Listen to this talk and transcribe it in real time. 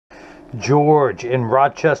George in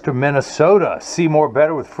Rochester, Minnesota. See more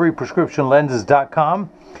better with freeprescriptionlenses.com.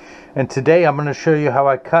 And today I'm going to show you how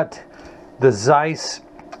I cut the Zeiss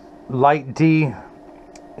Light D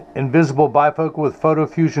invisible bifocal with Photo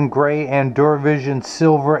Fusion Gray and DuraVision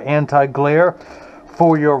Silver anti-glare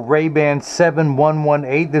for your RayBan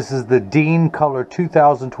 7118. This is the Dean Color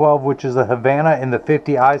 2012, which is a Havana in the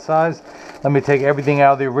 50 eye size. Let me take everything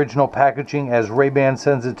out of the original packaging as RayBan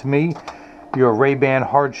sends it to me. Your RayBan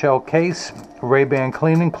hard shell case, RayBan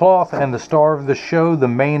cleaning cloth, and the star of the show, the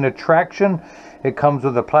main attraction. It comes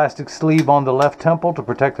with a plastic sleeve on the left temple to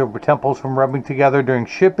protect the temples from rubbing together during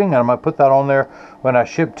shipping. And I'm going to put that on there when I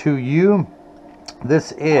ship to you.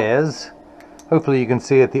 This is, hopefully you can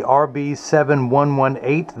see it, the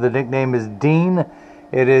RB7118. The nickname is Dean.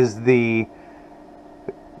 It is the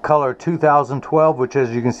color 2012, which as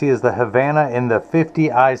you can see is the Havana in the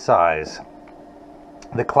 50 eye size.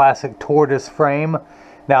 The classic tortoise frame.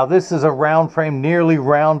 Now this is a round frame, nearly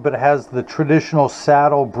round, but it has the traditional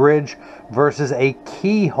saddle bridge versus a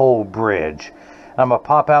keyhole bridge. I'm going to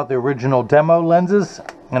pop out the original demo lenses,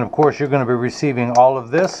 and of course you're going to be receiving all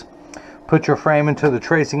of this. Put your frame into the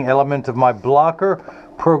tracing element of my blocker.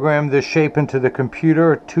 Program this shape into the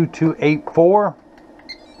computer 2284.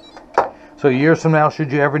 So years from now,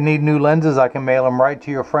 should you ever need new lenses, I can mail them right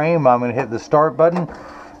to your frame. I'm going to hit the start button.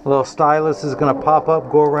 A little stylus is going to pop up,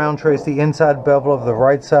 go around, trace the inside bevel of the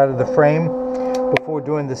right side of the frame before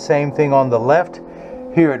doing the same thing on the left.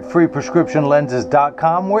 Here at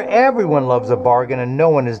freeprescriptionlenses.com, where everyone loves a bargain and no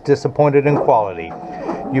one is disappointed in quality.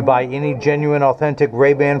 You buy any genuine, authentic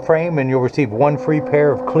RayBan frame and you'll receive one free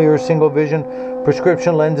pair of clear single vision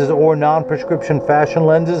prescription lenses or non-prescription fashion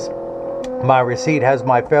lenses. My receipt has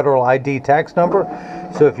my federal ID tax number,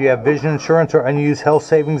 so if you have vision insurance or unused health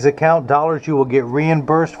savings account dollars, you will get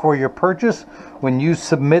reimbursed for your purchase when you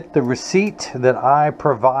submit the receipt that I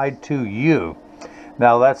provide to you.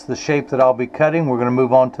 Now that's the shape that I'll be cutting. We're going to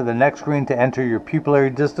move on to the next screen to enter your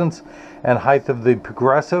pupillary distance and height of the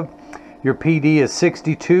progressive. Your PD is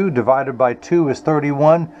 62, divided by 2 is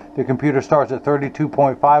 31. The computer starts at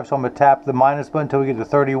 32.5, so I'm going to tap the minus button until we get to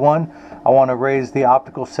 31. I want to raise the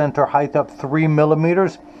optical center height up 3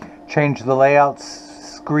 millimeters. Change the layout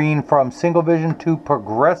screen from single vision to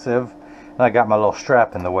progressive. And I got my little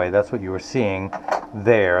strap in the way. That's what you were seeing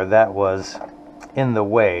there. That was in the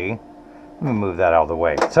way. Let me move that out of the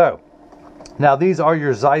way. So, now these are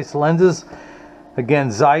your Zeiss lenses.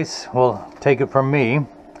 Again, Zeiss, will take it from me.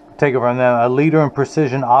 Take it from them, a leader in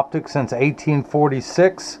precision optics since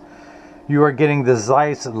 1846. You are getting the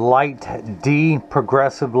Zeiss Light D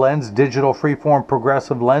progressive lens, digital freeform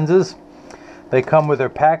progressive lenses. They come with their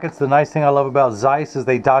packets. The nice thing I love about Zeiss is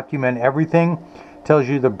they document everything. Tells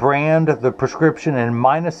you the brand, the prescription, and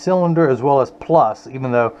minus cylinder as well as plus,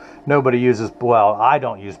 even though nobody uses, well, I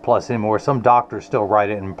don't use plus anymore. Some doctors still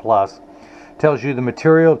write it in plus. Tells you the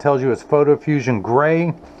material, tells you it's Photo Fusion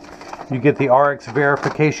Gray. You get the RX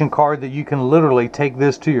verification card that you can literally take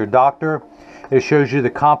this to your doctor. It shows you the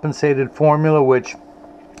compensated formula, which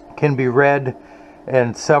can be read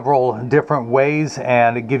in several different ways,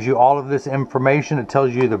 and it gives you all of this information. It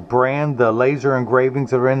tells you the brand, the laser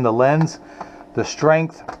engravings that are in the lens, the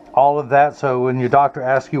strength, all of that. So when your doctor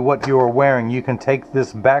asks you what you are wearing, you can take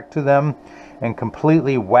this back to them and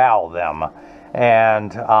completely wow them.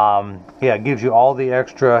 And yeah, it gives you all the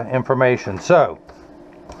extra information. So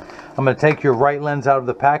I'm going to take your right lens out of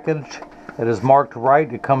the package. It is marked right.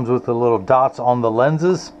 It comes with the little dots on the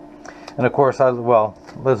lenses. And of course, well,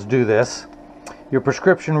 let's do this. Your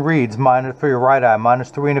prescription reads, minus for your right eye, minus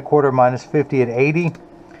 3 1/4, minus 50 at 80.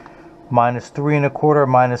 Minus 3 1/4,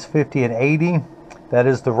 minus 50 at 80. That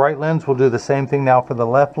is the right lens. We'll do the same thing now for the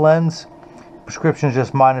left lens. Prescription is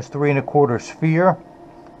just minus 3 1/4 sphere.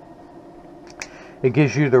 It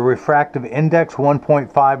gives you the refractive index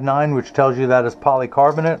 1.59, which tells you that is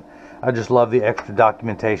polycarbonate. I just love the extra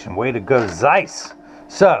documentation. Way to go, Zeiss!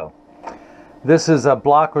 So, this is a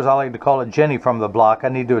block, or as I like to call it, Jenny from the block. I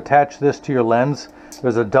need to attach this to your lens.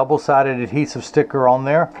 There's a double-sided adhesive sticker on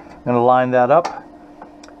there. I'm going to line that up.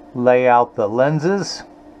 Lay out the lenses.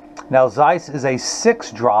 Now, Zeiss is a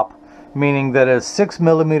 6-drop, meaning that a 6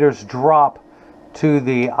 millimeters drop to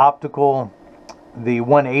the optical, the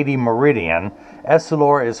 180 meridian.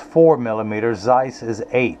 Essilor is 4 millimeters. Zeiss is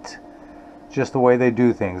 8. Just the way they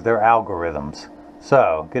do things, their algorithms.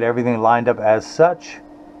 So get everything lined up as such.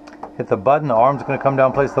 Hit the button, the arm's going to come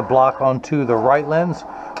down, place the block onto the right lens.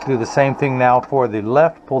 Do the same thing now for the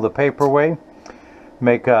left. Pull the paper away.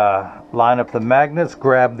 Line up the magnets,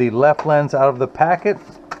 grab the left lens out of the packet,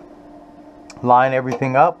 line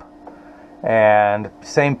everything up, and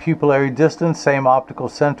same pupillary distance, same optical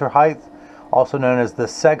center height. also known as the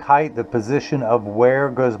seg height. The position of wear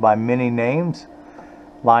goes by many names.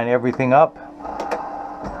 Line everything up.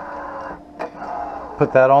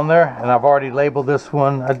 Put that on there, and I've already labeled this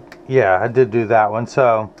one. Yeah, I did do that one.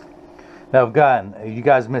 So now again, if you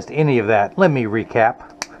guys missed any of that, let me recap.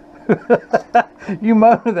 You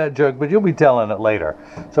moaned at that joke, but you'll be telling it later.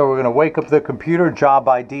 So we're going to wake up the computer. Job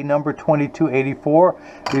ID number 2284.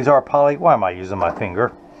 These are why am I using my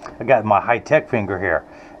finger? I got my high-tech finger here.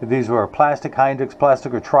 If these were plastic, high-index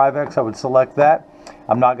plastic, or Trivex, I would select that.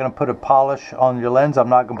 I'm not going to put a polish on your lens. I'm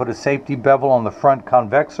not going to put a safety bevel on the front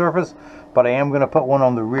convex surface, but I am going to put one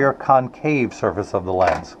on the rear concave surface of the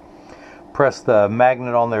lens. Press the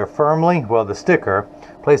magnet on there firmly, well, the sticker.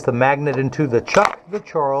 Place the magnet into the Chuck, the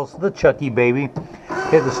Charles, the Chucky baby.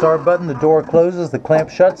 Hit the start button, the door closes, the clamp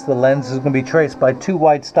shuts. The lens is going to be traced by 2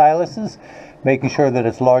 white styluses, making sure that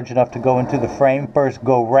it's large enough to go into the frame. First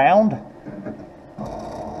go round,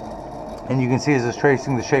 and you can see as it's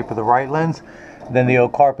tracing the shape of the right lens. Then the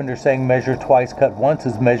old carpenter saying measure twice, cut once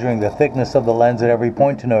is measuring the thickness of the lens at every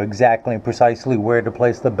point to know exactly and precisely where to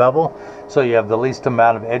place the bevel, so you have the least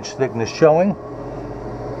amount of edge thickness showing,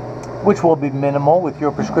 which will be minimal with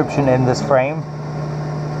your prescription in this frame.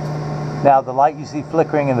 Now the light you see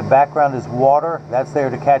flickering in the background is water. That's there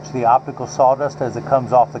to catch the optical sawdust as it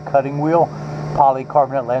comes off the cutting wheel.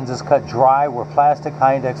 Polycarbonate lenses cut dry, where plastic,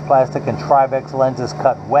 high-index plastic, and Trivex lenses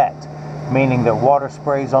cut wet, meaning that water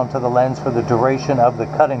sprays onto the lens for the duration of the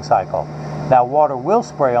cutting cycle. Now water will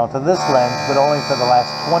spray onto this lens, but only for the last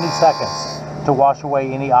 20 seconds to wash away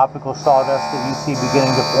any optical sawdust that you see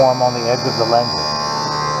beginning to form on the edge of the lenses.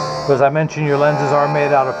 So as I mentioned, your lenses are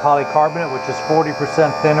made out of polycarbonate, which is 40%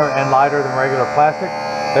 thinner and lighter than regular plastic.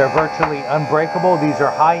 They're virtually unbreakable. These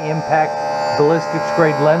are high-impact ballistics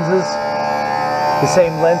grade lenses. The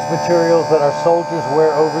same lens materials that our soldiers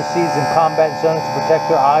wear overseas in combat zones to protect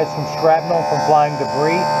their eyes from shrapnel and from flying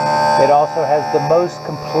debris. It also has the most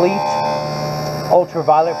complete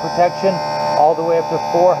ultraviolet protection, all the way up to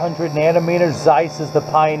 400 nanometers. Zeiss is the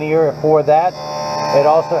pioneer for that. It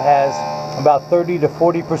also has about 30 to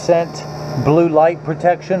 40% blue light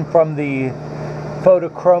protection from the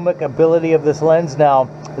photochromic ability of this lens. Now,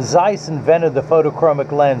 Zeiss invented the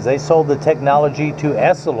photochromic lens. They sold the technology to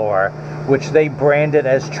Essilor, which they branded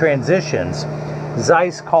as Transitions.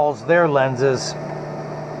 Zeiss calls their lenses,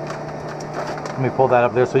 let me pull that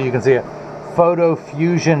up there so you can see it, Photo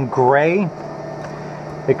Fusion Gray.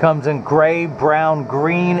 It comes in gray, brown,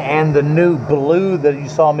 green, and the new blue that you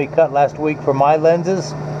saw me cut last week for my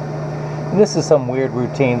lenses. And this is some weird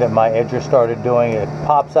routine that my edger started doing. It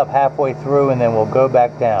pops up halfway through and then we'll go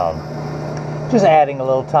back down. Just adding a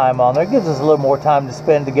little time on there. It gives us a little more time to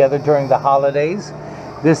spend together during the holidays.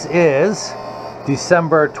 This is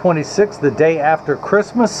December 26th, the day after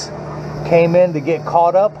Christmas. Came in to get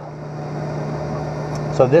caught up,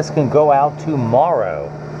 so this can go out tomorrow.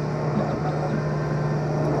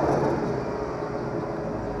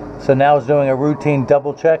 So now it's doing a routine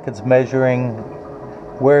double check. It's measuring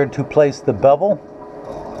where to place the bevel.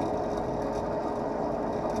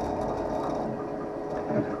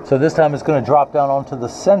 So this time it's going to drop down onto the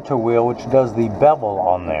center wheel, which does the bevel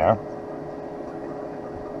on there.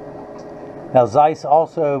 Now Zeiss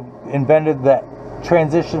also invented the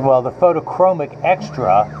transition, well, the photochromic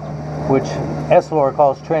extra, which Essilor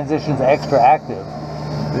calls Transitions Extra Active.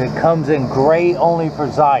 It comes in gray only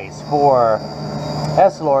for Zeiss. For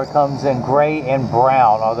Essilor it comes in gray and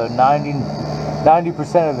brown, although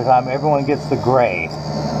 90% of the time everyone gets the gray.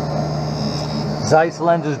 Zeiss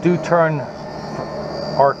lenses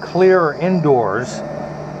are clearer indoors,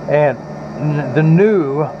 and the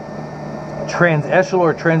new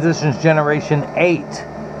Essilor Transitions Generation 8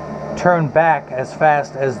 turn back as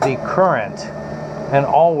fast as the current and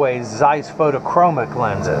always Zeiss photochromic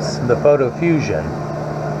lenses, the Photo Fusion.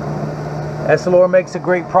 Essilor makes a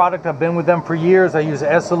great product. I've been with them for years. I use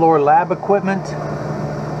Essilor lab equipment.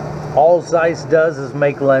 All Zeiss does is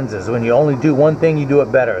make lenses. When you only do one thing, you do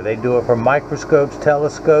it better. They do it for microscopes,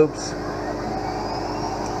 telescopes,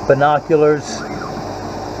 binoculars.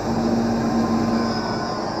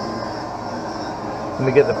 Let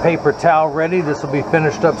me get the paper towel ready. This will be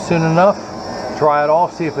finished up soon enough. Dry it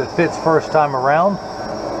off, see if it fits first time around.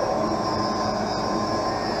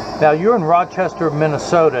 Now you're in Rochester,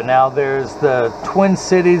 Minnesota. Now there's the Twin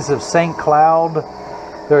Cities of St. Cloud.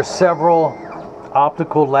 There are several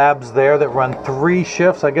optical labs there that run 3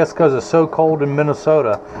 shifts. I guess because it's so cold in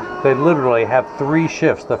Minnesota, they literally have 3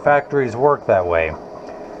 shifts. The factories work that way.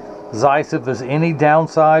 Zeiss, if there's any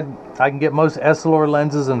downside, I can get most Essilor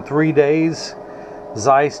lenses in 3 days.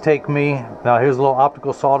 Zeiss take me, now here's a little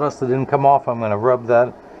optical sawdust that didn't come off. I'm going to rub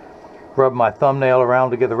that. rub my thumbnail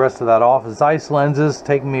around to get the rest of that off. Zeiss lenses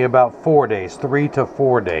take me about 4 days, 3 to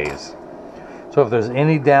 4 days. So if there's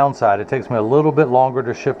any downside, it takes me a little bit longer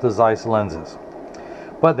to ship the Zeiss lenses.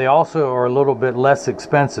 But they also are a little bit less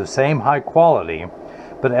expensive, same high quality,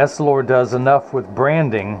 but Essilor does enough with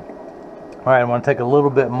branding. All right, I want to take a little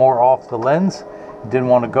bit more off the lens. Didn't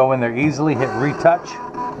want to go in there easily, hit retouch.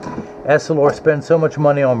 Essilor spends so much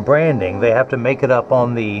money on branding, they have to make it up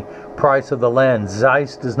on the price of the lens.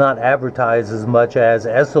 Zeiss does not advertise as much as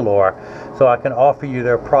Essilor, so I can offer you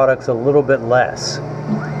their products a little bit less.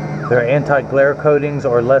 Their anti-glare coatings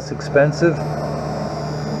are less expensive.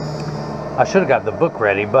 I should have got the book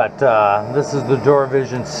ready, but this is the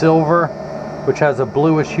DuraVision Silver, which has a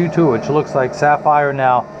bluish hue to it, which looks like sapphire.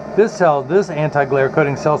 Now, this anti-glare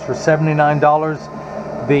coating sells for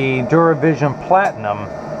 $79. The DuraVision Platinum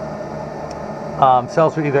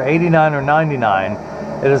sells for either $89 or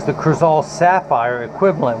 $99. It is the Crizal Sapphire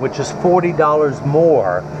equivalent, which is $40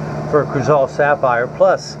 more for a Crizal Sapphire.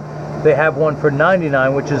 Plus, they have one for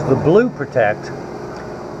 $99, which is the Blue Protect,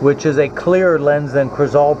 which is a clearer lens than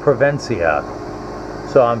Crizal Provencia.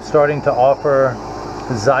 So I'm starting to offer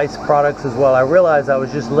Zeiss products as well. I realized I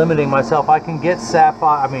was just limiting myself. I can get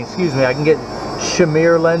sapphire, I can get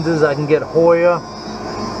Shamir lenses, I can get Hoya.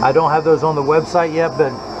 I don't have those on the website yet,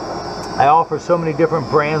 but I offer so many different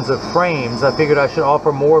brands of frames, I figured I should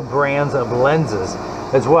offer more brands of lenses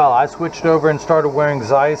as well. I switched over and started wearing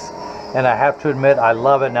Zeiss, and I have to admit I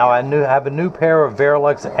love it. Now I have a new pair of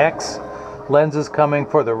Varilux X lenses coming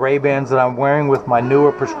for the RayBans that I'm wearing with my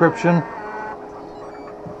newer prescription.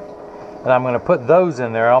 And I'm going to put those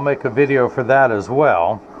in there. I'll make a video for that as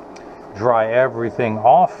well. Dry everything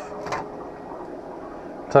off.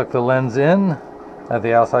 Tuck the lens in at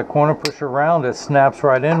the outside corner, push around, it snaps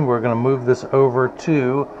right in. We're going to move this over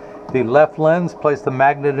to the left lens, place the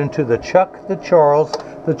magnet into the Chuck, the Charles,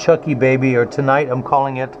 the Chucky baby, or tonight I'm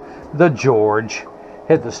calling it the George.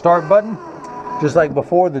 Hit the start button. Just like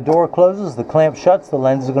before, the door closes, the clamp shuts, the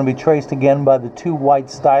lens is going to be traced again by the two white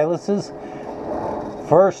styluses.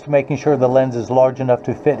 First, making sure the lens is large enough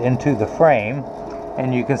to fit into the frame.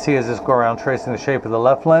 And you can see as this go around tracing the shape of the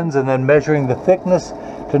left lens, and then measuring the thickness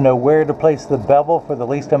to know where to place the bevel for the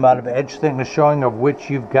least amount of edge thickness showing, of which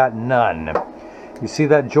you've got none. You see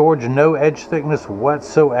that, George? No edge thickness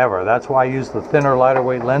whatsoever. That's why I use the thinner, lighter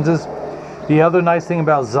weight lenses. The other nice thing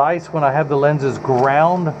about Zeiss, when I have the lenses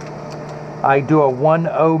ground, I do a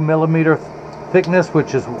 1/0 millimeter thickness,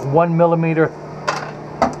 which is 1 millimeter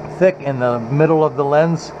thick in the middle of the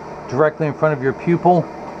lens, directly in front of your pupil.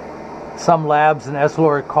 Some labs and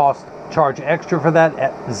Essilor charge extra for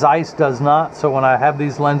that. Zeiss does not. So when I have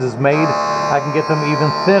these lenses made, I can get them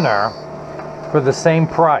even thinner for the same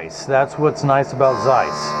price. That's what's nice about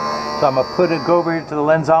Zeiss. So I'm gonna go over here to the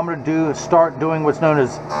lensometer, start doing what's known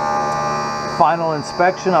as final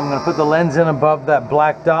inspection. I'm gonna put the lens in above that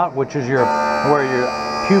black dot, which is where your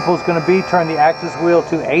pupil's gonna be. Turn the axis wheel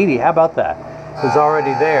to 80. How about that? It's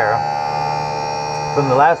already there from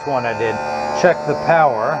the last one I did. Check the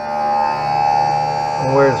power.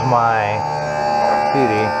 Where's my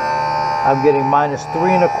CD? I'm getting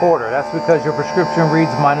 -3 1/4. That's because your prescription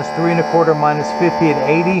reads -3 1/4, -50 at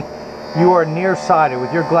 80. You are nearsighted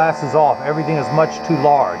with your glasses off. Everything is much too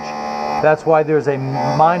large. That's why there's a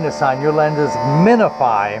minus sign. Your lenses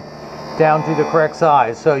minify down to the correct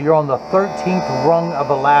size. So you're on the 13th rung of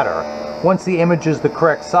a ladder. Once the image is the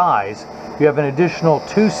correct size, you have an additional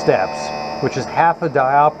 2 steps, which is half a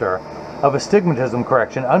diopter of astigmatism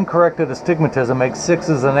correction. Uncorrected astigmatism makes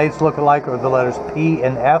 6s and 8s look alike, or the letters P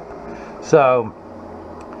and F. So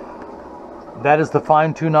that is the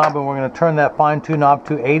fine tune knob, and we're going to turn that fine tune knob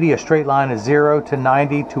to 80. A straight line is 0 to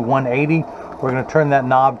 90 to 180. We're going to turn that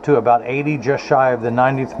knob to about 80, just shy of the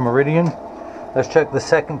 90th meridian. Let's check the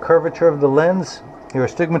second curvature of the lens, your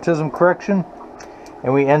astigmatism correction,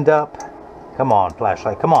 and we end up, come on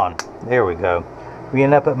flashlight, come on, there we go. We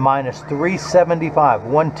end up at -375,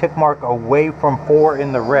 1 tick mark away from 4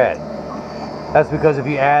 in the red. That's because if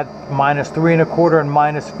you add -3 1/4 and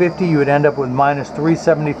 -50, you would end up with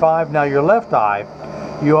 -375. Now your left eye,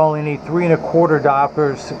 you only need 3 1/4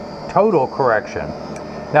 diopters total correction.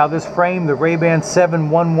 Now this frame, the RayBan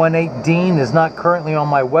 7118 Dean, is not currently on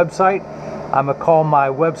my website. I'm going to call my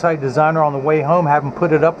website designer on the way home, have him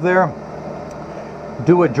put it up there.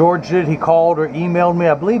 Do what George did. He called or emailed me.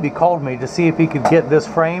 I believe he called me to see if he could get this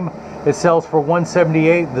frame. It sells for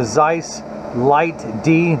 $178. The Zeiss Light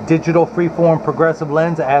D digital freeform progressive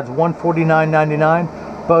lens adds $149.99.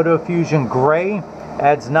 Photo Fusion Gray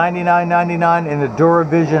adds $99.99, and the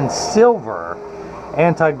DuraVision Silver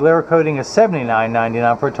anti-glare coating is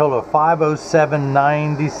 $79.99 for a total of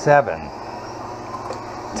 $507.97.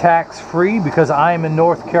 tax-free because I am in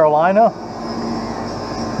North Carolina.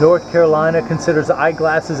 North Carolina considers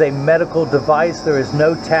eyeglasses a medical device. There is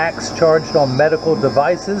no tax charged on medical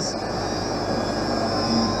devices.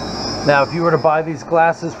 Now, if you were to buy these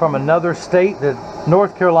glasses from another state, the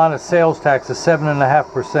North Carolina sales tax is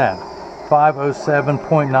 7.5%,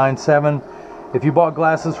 507.97. If you bought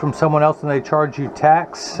glasses from someone else and they charge you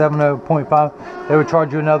tax, 7.5, they would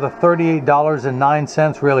charge you another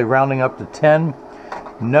 $38.09, really rounding up to 10.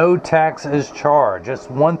 No tax is charged. That's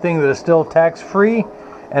one thing that is still tax-free,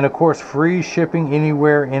 and of course, free shipping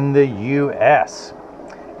anywhere in the U.S.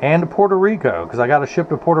 and to Puerto Rico, because I got to ship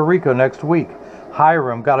to Puerto Rico next week.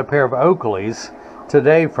 Hiram got a pair of Oakleys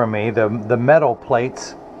today for me, the metal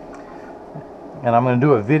plates, and I'm going to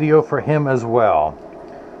do a video for him as well.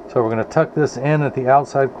 So we're going to tuck this in at the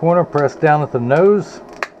outside corner, press down at the nose.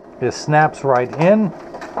 It snaps right in.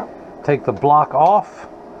 Take the block off,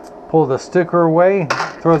 pull the sticker away,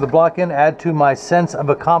 throw the block in, add to my sense of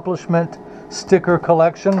accomplishment sticker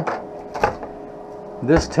collection.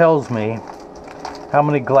 This tells me how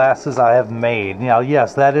many glasses I have made. Now,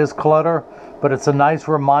 yes, that is clutter, but it's a nice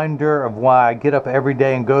reminder of why I get up every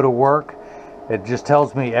day and go to work. It just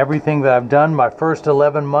tells me everything that I've done my first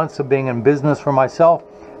 11 months of being in business for myself,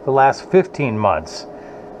 the last 15 months.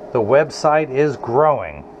 The website is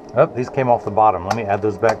growing. Oh, these came off the bottom. Let me add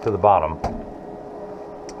those back to the bottom.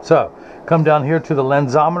 So, come down here to the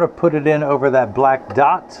lensometer, put it in over that black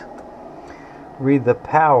dot. Read the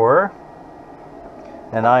power,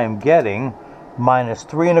 and I am getting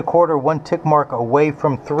 -3 1/4, one tick mark away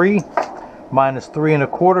from 3, -3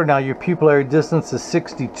 1/4. Now your pupillary distance is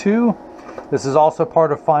 62. This is also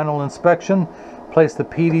part of final inspection. Place the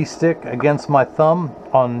PD stick against my thumb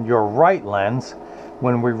on your right lens.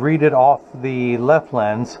 When we read it off the left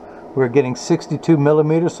lens, we're getting 62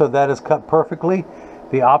 millimeters, so that is cut perfectly.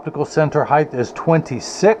 The optical center height is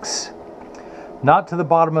 26. Not to the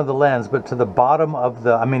bottom of the lens, but to the bottom of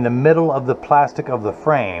the middle of the plastic of the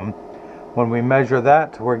frame. When we measure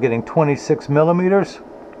that, we're getting 26 millimeters.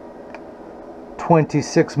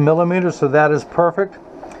 26 millimeters, so that is perfect.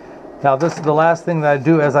 Now, this is the last thing that I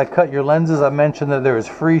do as I cut your lenses. I mentioned that there is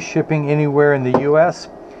free shipping anywhere in the U.S.,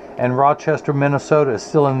 and Rochester, Minnesota is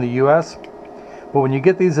still in the U.S. But when you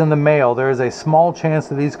get these in the mail, there is a small chance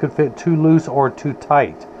that these could fit too loose or too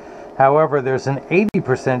tight. However, there's an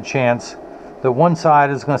 80% chance that one side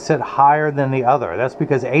is going to sit higher than the other. That's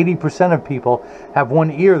because 80% of people have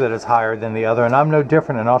one ear that is higher than the other, and I'm no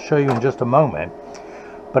different, and I'll show you in just a moment.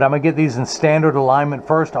 But I'm going to get these in standard alignment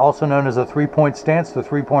first, also known as a 3-point stance. The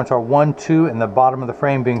 3 points are 1, 2, and the bottom of the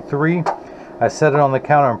frame being 3. I set it on the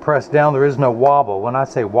counter and press down. There is no wobble. When I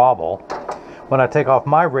say wobble, when I take off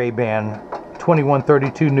my RayBan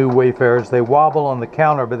 2132 new Wayfarers, they wobble on the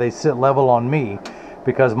counter, but they sit level on me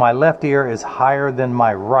because my left ear is higher than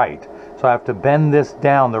my right. So I have to bend this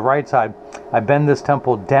down, the right side. I bend this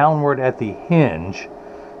temple downward at the hinge,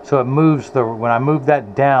 so it moves when I move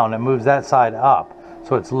that down, it moves that side up.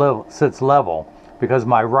 So it sits level. Because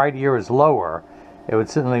my right ear is lower, it would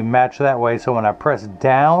certainly match that way. So when I press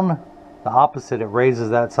down, the opposite, it raises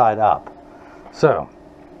that side up. So,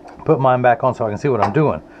 put mine back on so I can see what I'm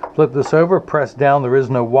doing. Flip this over, press down, there is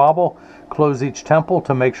no wobble. Close each temple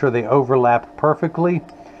to make sure they overlap perfectly.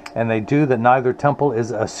 And they do, that neither temple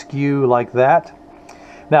is askew like that.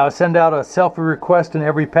 Now, I send out a selfie request in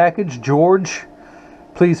every package. George,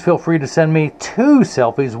 please feel free to send me 2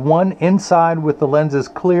 selfies, one inside with the lenses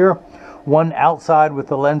clear, one outside with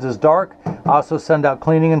the lenses dark. I also send out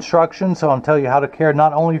cleaning instructions, so I'll tell you how to care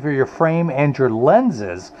not only for your frame and your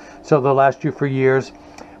lenses, so they'll last you for years,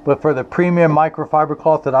 but for the premium microfiber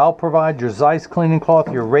cloth that I'll provide, your Zeiss cleaning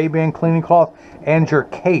cloth, your RayBan cleaning cloth, and your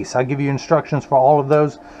case. I give you instructions for all of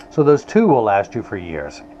those, so those 2 will last you for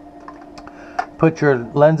years. Put your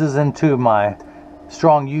lenses into my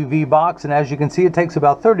strong UV box, and as you can see, it takes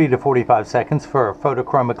about 30 to 45 seconds for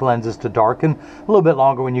photochromic lenses to darken. A little bit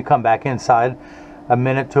longer when you come back inside, a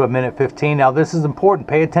minute to a minute 15. Now, this is important.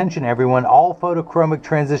 Pay attention, everyone. All photochromic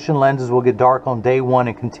transition lenses will get dark on day 1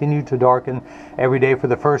 and continue to darken every day for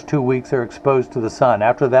the first 2 weeks they're exposed to the sun.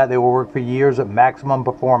 After that, they will work for years at maximum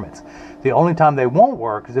performance. The only time they won't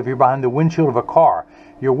work is if you're behind the windshield of a car.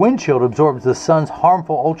 Your windshield absorbs the sun's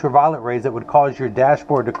harmful ultraviolet rays that would cause your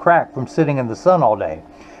dashboard to crack from sitting in the sun all day.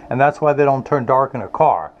 And that's why they don't turn dark in a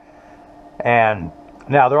car. And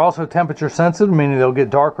now, they're also temperature sensitive, meaning they'll get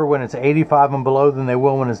darker when it's 85 and below than they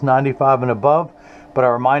will when it's 95 and above. But I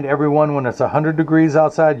remind everyone, when it's 100 degrees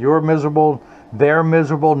outside, you're miserable, they're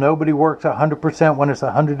miserable. Nobody works 100% when it's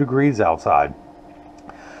 100 degrees outside.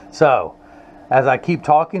 So, as I keep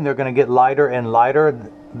talking, they're going to get lighter and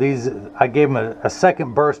lighter. I gave them a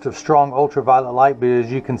second burst of strong ultraviolet light, but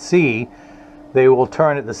as you can see, they will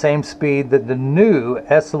turn at the same speed that the new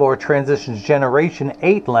Essilor Transitions Generation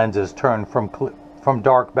 8 lenses turn from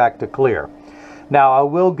dark back to clear. Now, I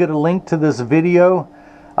will get a link to this video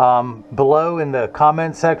below in the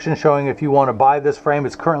comment section showing if you want to buy this frame.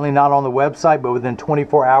 It's currently not on the website, but within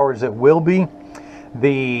 24 hours it will be.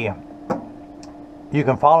 You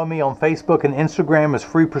can follow me on Facebook and Instagram as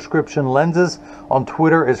Free Prescription Lenses, on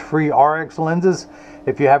Twitter as Free RX Lenses.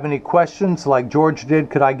 If you have any questions like George did,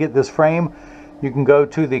 could I get this frame? You can go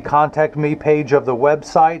to the contact me page of the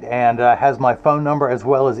website, and has my phone number as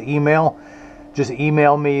well as email. Just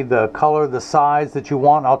email me the color, the size that you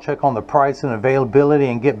want. I'll check on the price and availability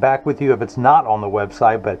and get back with you if it's not on the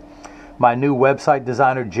website. But my new website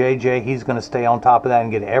designer, JJ, he's going to stay on top of that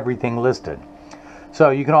and get everything listed.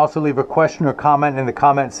 So you can also leave a question or comment in the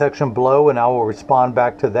comment section below, and I will respond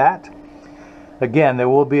back to that. Again, there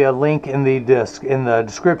will be a link in the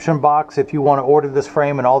description box if you want to order this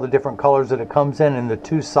frame and all the different colors that it comes in the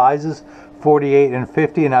two sizes, 48 and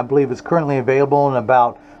 50, and I believe it's currently available in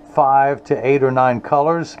about 5 to 8 or 9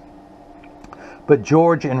 colors. But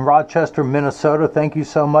George in Rochester, Minnesota, thank you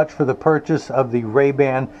so much for the purchase of the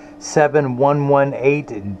RayBan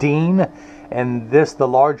 7118 Dean. And this, the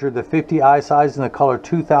larger, the 50i size in the color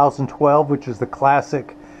 2012, which is the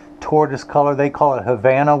classic tortoise color. They call it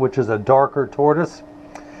Havana, which is a darker tortoise.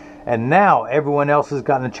 And now everyone else has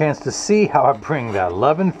gotten a chance to see how I bring that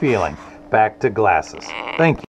love and feeling back to glasses. Thank you.